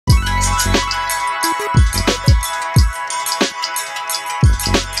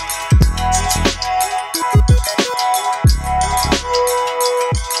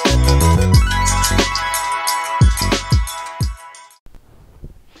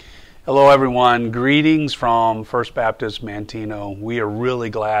Hello everyone, greetings from First Baptist Manteno. We are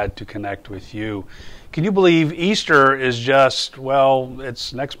really glad to connect with you. Can you believe Easter is just, well,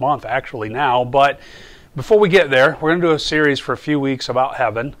 it's next month actually now, but before we get there, we're going to do a series for a few weeks about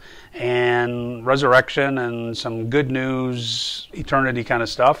heaven and resurrection and some good news, eternity kind of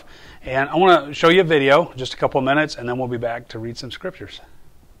stuff. And I want to show you a video, just a couple of minutes, and then we'll be back to read some scriptures.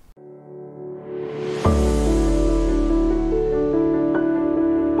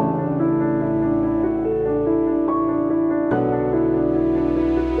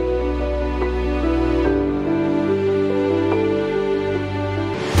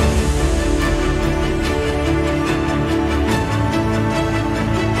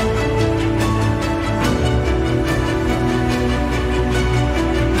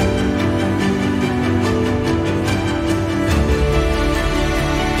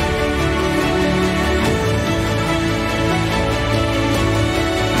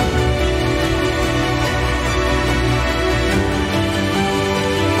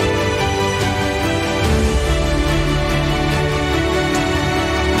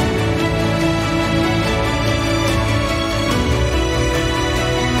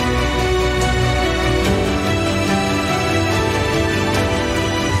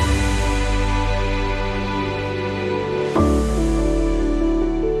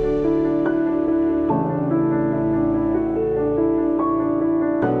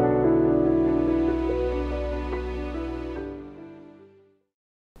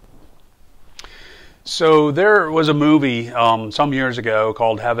 So there was a movie some years ago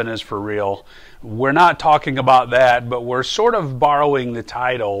called Heaven is for Real. We're not talking about that, but we're sort of borrowing the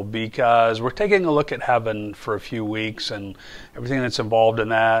title because we're taking a look at heaven for a few weeks and everything that's involved in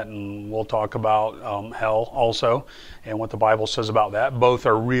that, and we'll talk about hell also and what the Bible says about that. Both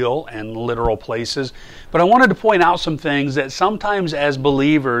are real and literal places. But I wanted to point out some things that sometimes as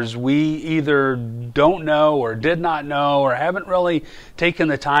believers we either don't know or did not know or haven't really taken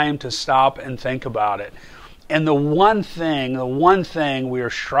the time to stop and think about it. And the one thing we are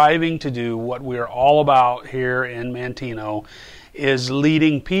striving to do, what we are all about here in Manteno, is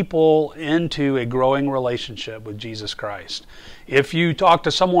leading people into a growing relationship with Jesus Christ. If you talk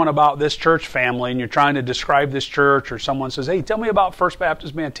to someone about this church family and you're trying to describe this church, or someone says, hey, tell me about First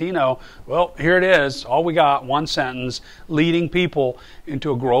Baptist Manteno, well, here it is. All we got, one sentence, leading people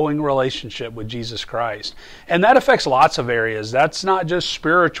into a growing relationship with Jesus Christ. And that affects lots of areas. That's not just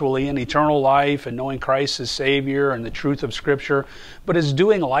spiritually and eternal life and knowing Christ as Savior and the truth of Scripture, but it's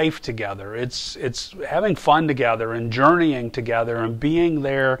doing life together. It's having fun together and journeying together and being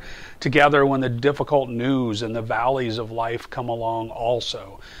there together when the difficult news and the valleys of life come along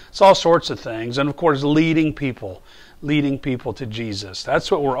also. It's all sorts of things. And of course, leading people to Jesus.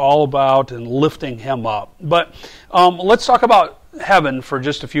 That's what we're all about, and lifting Him up. But let's talk about heaven for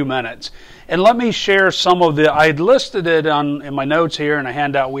just a few minutes. And let me share some of the, I'd listed it in my notes here in a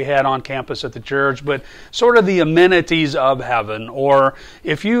handout we had on campus at the church, but sort of the amenities of heaven. Or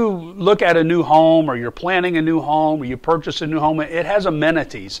if you look at a new home, or you're planning a new home, or you purchase a new home, it has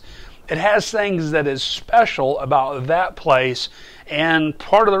amenities. It has things that is special about that place, and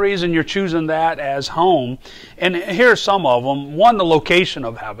part of the reason you're choosing that as home. And here are some of them. One, the location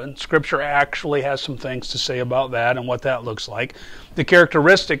of heaven. Scripture actually has some things to say about that and what that looks like. The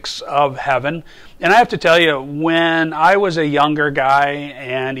characteristics of heaven. And I have to tell you, when I was a younger guy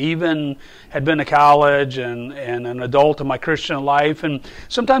and even had been to college and an adult in my Christian life, and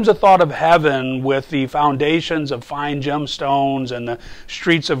sometimes I thought of heaven with the foundations of fine gemstones and the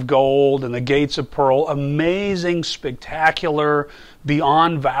streets of gold and the gates of pearl, amazing, spectacular,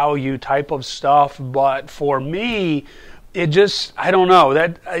 beyond value type of stuff. But for me, it just, I don't know,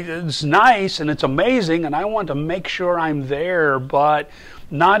 that it's nice and it's amazing and I want to make sure I'm there, but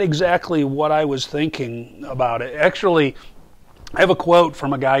not exactly what I was thinking about it. Actually, I have a quote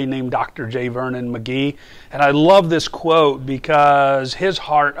from a guy named Dr. J. Vernon McGee, and I love this quote because his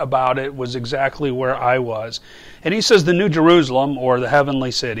heart about it was exactly where I was. And he says, the New Jerusalem, or the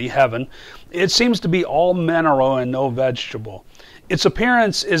heavenly city, heaven, it seems to be all mineral and no vegetable. Its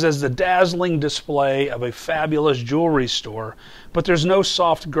appearance is as the dazzling display of a fabulous jewelry store, but there's no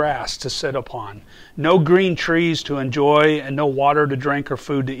soft grass to sit upon, no green trees to enjoy, and no water to drink or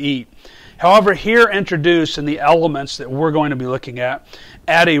food to eat. However, here introduced in the elements that we're going to be looking at,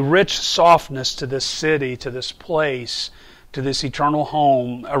 add a rich softness to this city, to this place, to this eternal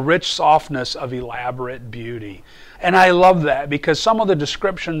home, a rich softness of elaborate beauty. And I love that because some of the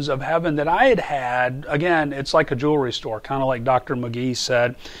descriptions of heaven that I had, again, it's like a jewelry store, kind of like Dr. McGee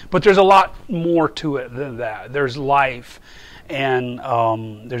said, but there's a lot more to it than that. There's life.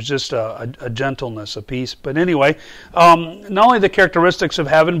 and there's just a gentleness, a peace. But anyway, not only the characteristics of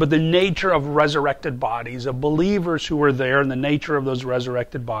heaven, but the nature of resurrected bodies, of believers who were there, and the nature of those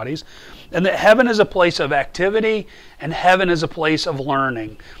resurrected bodies. And that heaven is a place of activity, and heaven is a place of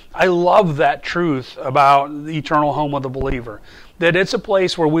learning. I love that truth about the eternal home of the believer, that it's a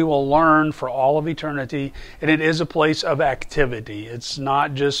place where we will learn for all of eternity, and it is a place of activity. It's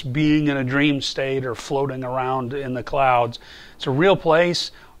not just being in a dream state or floating around in the clouds. It's a real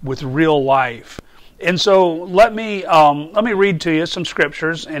place with real life. And so let me read to you some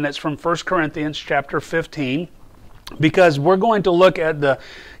scriptures, and it's from 1 Corinthians chapter 15, because we're going to look at the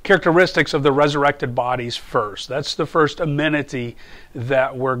characteristics of the resurrected bodies first. That's the first amenity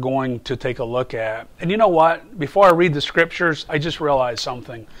that we're going to take a look at. And you know what? Before I read the scriptures, I just realized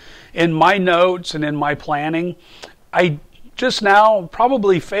something. In my notes and in my planning, I just now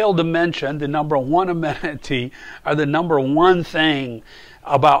probably failed to mention the number one amenity, or the number one thing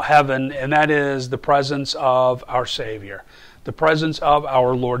about heaven, and that is the presence of our Savior. The presence of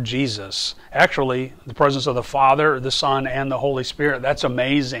our Lord Jesus. Actually, the presence of the Father, the Son, and the Holy Spirit. That's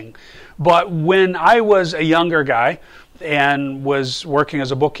amazing. But when I was a younger guy and was working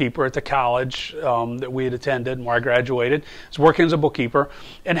as a bookkeeper at the college that we had attended and where I graduated, I was working as a bookkeeper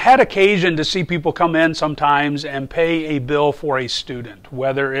and had occasion to see people come in sometimes and pay a bill for a student,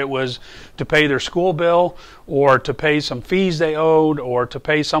 whether it was to pay their school bill or to pay some fees they owed or to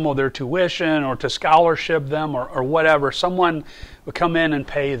pay some of their tuition or to scholarship them or whatever. Someone would come in and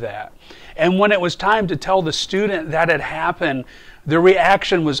pay that. And when it was time to tell the student that had happened, the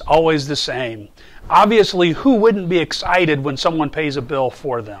reaction was always the same. Obviously, who wouldn't be excited when someone pays a bill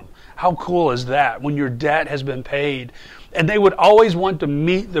for them? How cool is that, when your debt has been paid? And they would always want to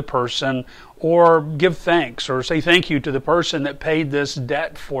meet the person or give thanks or say thank you to the person that paid this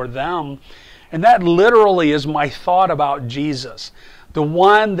debt for them. And that literally is my thought about Jesus, the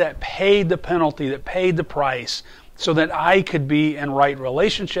one that paid the penalty, that paid the price, so that I could be in right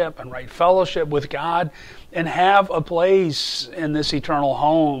relationship and right fellowship with God and have a place in this eternal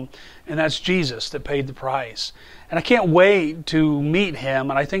home. And that's Jesus that paid the price. And I can't wait to meet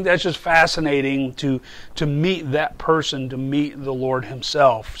Him. And I think that's just fascinating to meet that person, to meet the Lord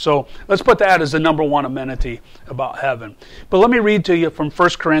Himself. So let's put that as the number one amenity about heaven. But let me read to you from 1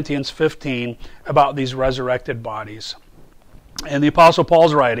 Corinthians 15 about these resurrected bodies. And the Apostle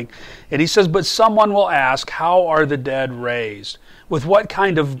Paul's writing, and he says, "But someone will ask, how are the dead raised? With what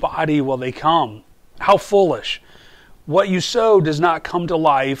kind of body will they come? How foolish! What you sow does not come to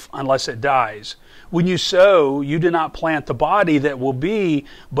life unless it dies. When you sow, you do not plant the body that will be,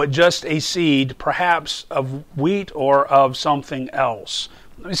 but just a seed, perhaps of wheat or of something else."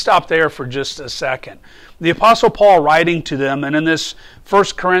 Let me stop there for just a second. The Apostle Paul writing to them, and in this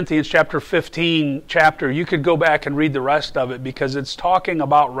 1 Corinthians chapter 15 chapter, you could go back and read the rest of it because it's talking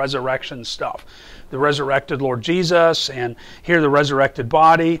about resurrection stuff. The resurrected Lord Jesus, and here the resurrected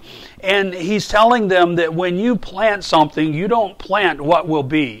body. And he's telling them that when you plant something, you don't plant what will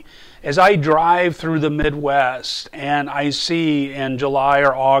be. As I drive through the Midwest and I see in July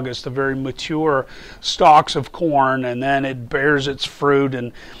or August the very mature stalks of corn, and then it bears its fruit,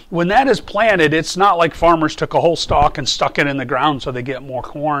 and when that is planted, it's not like farmers took a whole stalk and stuck it in the ground so they get more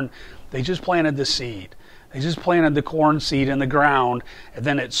corn. They just planted the seed. They just planted the corn seed in the ground, and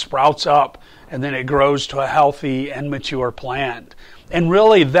then it sprouts up, and then it grows to a healthy and mature plant. And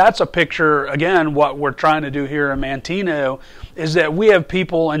really, that's a picture, again, what we're trying to do here in Manteno is that we have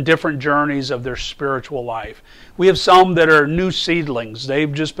people in different journeys of their spiritual life. We have some that are new seedlings.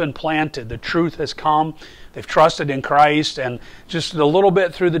 They've just been planted. The truth has come. They've trusted in Christ, and just a little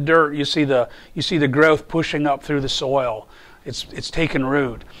bit through the dirt, you see the growth pushing up through the soil. It's taken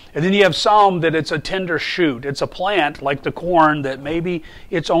root. And then you have some that it's a tender shoot. It's a plant like the corn that maybe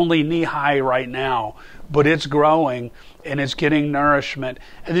it's only knee-high right now, but it's growing and it's getting nourishment.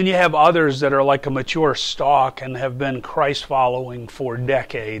 And then you have others that are like a mature stalk and have been Christ following for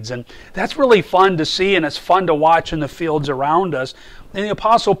decades. And that's really fun to see, and it's fun to watch in the fields around us. And the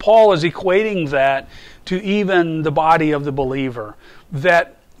Apostle Paul is equating that to even the body of the believer.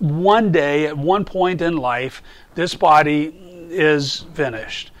 That one day, at one point in life, this body is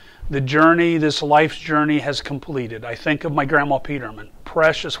finished. The journey, this life's journey has completed. I think of my grandma Peterman,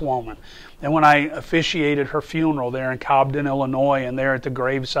 precious woman. And when I officiated her funeral there in Cobden, Illinois, and there at the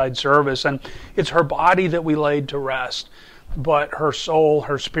graveside service, and it's her body that we laid to rest, but her soul,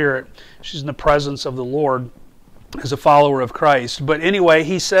 her spirit, she's in the presence of the Lord as a follower of Christ. But anyway,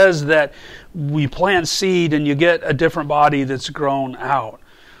 he says that we plant seed and you get a different body that's grown out.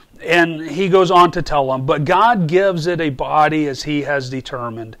 And he goes on to tell them, but God gives it a body as he has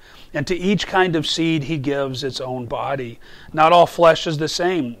determined, and to each kind of seed he gives its own body. Not all flesh is the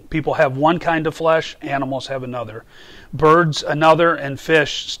same. People have one kind of flesh, animals have another. Birds another, and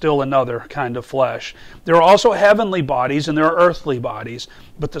fish still another kind of flesh. There are also heavenly bodies and there are earthly bodies,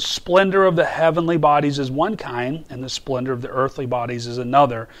 but the splendor of the heavenly bodies is one kind, and the splendor of the earthly bodies is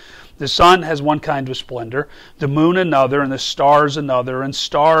another. The sun has one kind of splendor, the moon another, and the stars another, and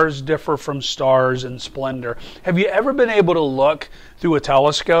stars differ from stars in splendor. Have you ever been able to look through a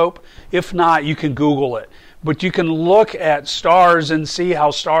telescope? If not, you can Google it. But you can look at stars and see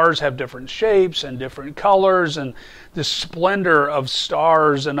how stars have different shapes and different colors, and the splendor of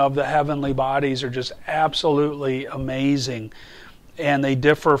stars and of the heavenly bodies are just absolutely amazing, and they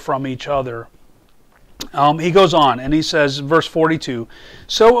differ from each other. He goes on and he says, verse 42,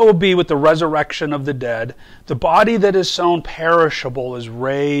 so it will be with the resurrection of the dead. The body that is sown perishable is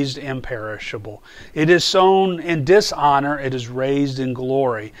raised imperishable. It is sown in dishonor, it is raised in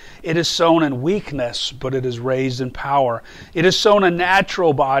glory. It is sown in weakness, but it is raised in power. It is sown a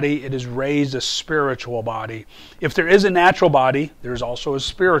natural body, it is raised a spiritual body. If there is a natural body, there is also a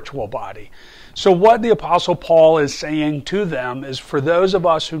spiritual body. So what the Apostle Paul is saying to them is, for those of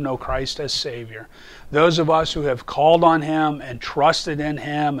us who know Christ as Savior, those of us who have called on Him and trusted in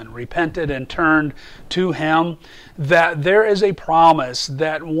Him and repented and turned to Him, that there is a promise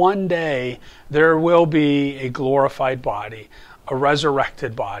that one day there will be a glorified body, a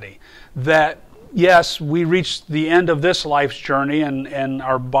resurrected body. That, yes, we reach the end of this life's journey and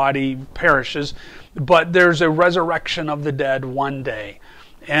our body perishes, but there's a resurrection of the dead one day.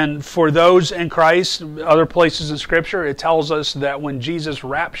 And for those in Christ, other places in Scripture, it tells us that when Jesus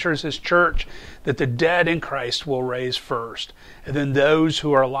raptures His church, that the dead in Christ will raise first. And then those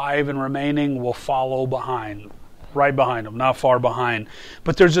who are alive and remaining will follow behind, right behind them, not far behind.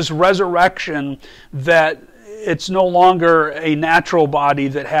 But there's this resurrection that it's no longer a natural body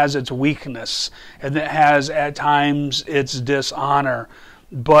that has its weakness and that has at times its dishonor.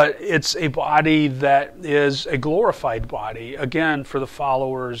 But it's a body that is a glorified body, again, for the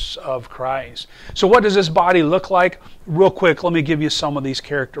followers of Christ. So what does this body look like? Real quick, let me give you some of these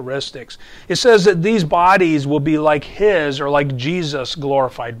characteristics. It says that these bodies will be like His, or like Jesus'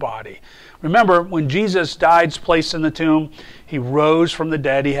 glorified body. Remember, when Jesus died, placed in the tomb, He rose from the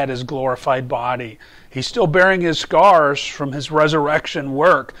dead, He had His glorified body. He's still bearing His scars from His resurrection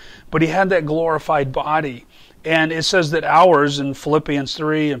work, but He had that glorified body. And it says that ours, in Philippians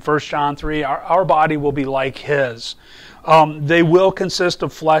 3 and 1 John 3, our body will be like His. They will consist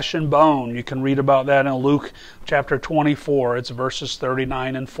of flesh and bone. You can read about that in Luke chapter 24. It's verses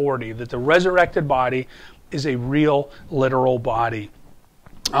 39 and 40, that the resurrected body is a real, literal body.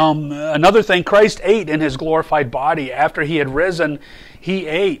 Another thing, Christ ate in His glorified body. After He had risen, He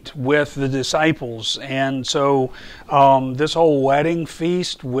ate with the disciples. And so this whole wedding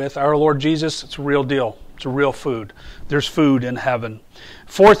feast with our Lord Jesus, it's a real deal. It's a real food. There's food in heaven.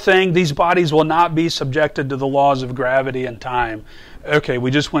 Fourth thing, these bodies will not be subjected to the laws of gravity and time. Okay, we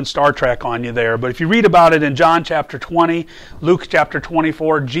just went Star Trek on you there. But if you read about it in John chapter 20, Luke chapter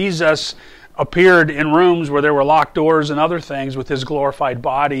 24, Jesus appeared in rooms where there were locked doors and other things with His glorified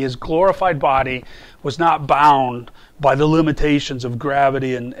body. His glorified body was not bound by the limitations of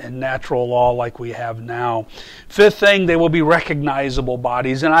gravity and natural law like we have now. Fifth thing, they will be recognizable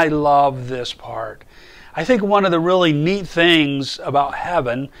bodies. And I love this part. I think one of the really neat things about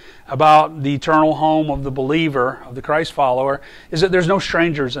heaven, about the eternal home of the believer, of the Christ follower, is that there's no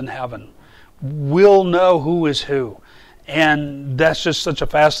strangers in heaven. We'll know who is who. And that's just such a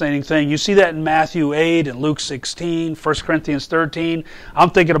fascinating thing. You see that in Matthew 8 and Luke 16, 1 Corinthians 13. I'm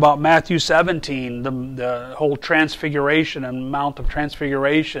thinking about Matthew 17, the whole transfiguration and Mount of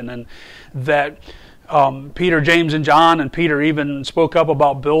Transfiguration, and that Peter, James, and John, and Peter even spoke up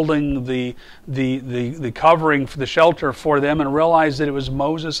about building the covering for the shelter for them, and realized that it was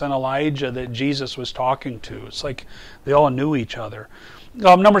Moses and Elijah that Jesus was talking to. It's like they all knew each other.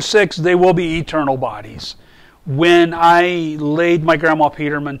 Number 6, they will be eternal bodies. When I laid my grandma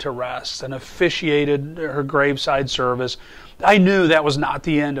Peterman to rest and officiated her graveside service, I knew that was not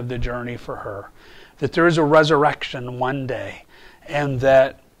the end of the journey for her. That there is a resurrection one day, and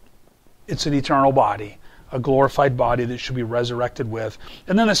that it's an eternal body, a glorified body that should be resurrected with.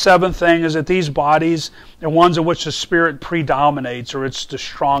 And then the seventh thing is that these bodies are ones in which the Spirit predominates, or it's the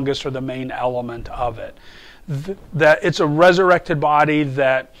strongest or the main element of it. That it's a resurrected body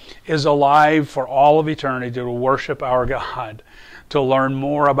that is alive for all of eternity to worship our God, to learn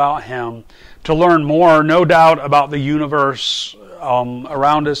more about Him, to learn more, no doubt, about the universe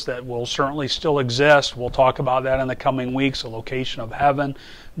around us that will certainly still exist. We'll talk about that in the coming weeks, the location of heaven,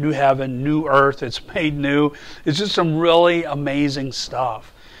 new heaven, new earth. It's made new. It's just some really amazing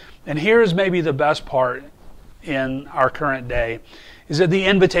stuff. And here's maybe the best part in our current day, is that the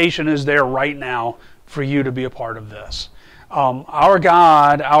invitation is there right now for you to be a part of this. Our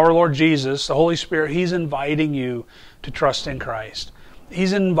God, our Lord Jesus, the Holy Spirit, He's inviting you to trust in Christ.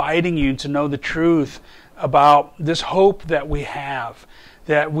 He's inviting you to know the truth about this hope that we have,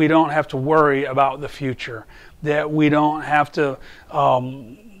 that we don't have to worry about the future, that we don't have to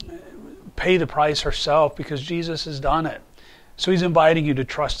pay the price ourselves because Jesus has done it. So He's inviting you to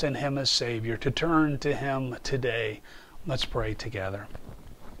trust in Him as Savior, to turn to Him today. Let's pray together.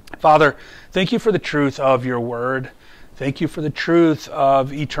 Father, thank you for the truth of your word. Thank you for the truth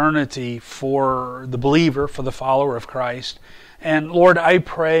of eternity for the believer, for the follower of Christ. And Lord, I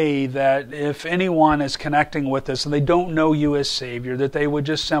pray that if anyone is connecting with us and they don't know you as Savior, that they would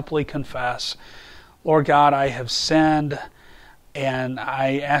just simply confess, Lord God, I have sinned, and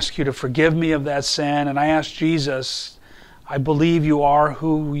I ask you to forgive me of that sin. And I ask Jesus, I believe you are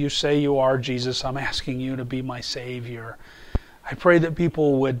who you say you are, Jesus. I'm asking you to be my Savior. I pray that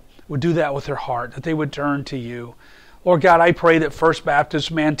people would do that with their heart, that they would turn to you. Lord God, I pray that First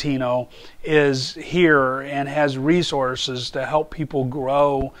Baptist Manteno is here and has resources to help people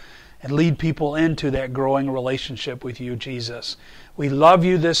grow and lead people into that growing relationship with you, Jesus. We love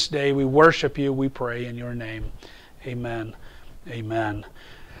you this day. We worship you. We pray in your name. Amen. Amen.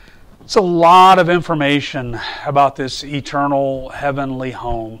 It's a lot of information about this eternal heavenly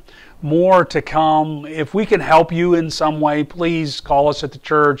home. More to come. If we can help you in some way, please call us at the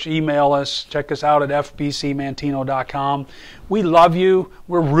church, email us, check us out at fbcmanteno.com. We love you,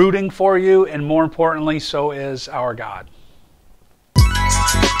 we're rooting for you, and more importantly, so is our God.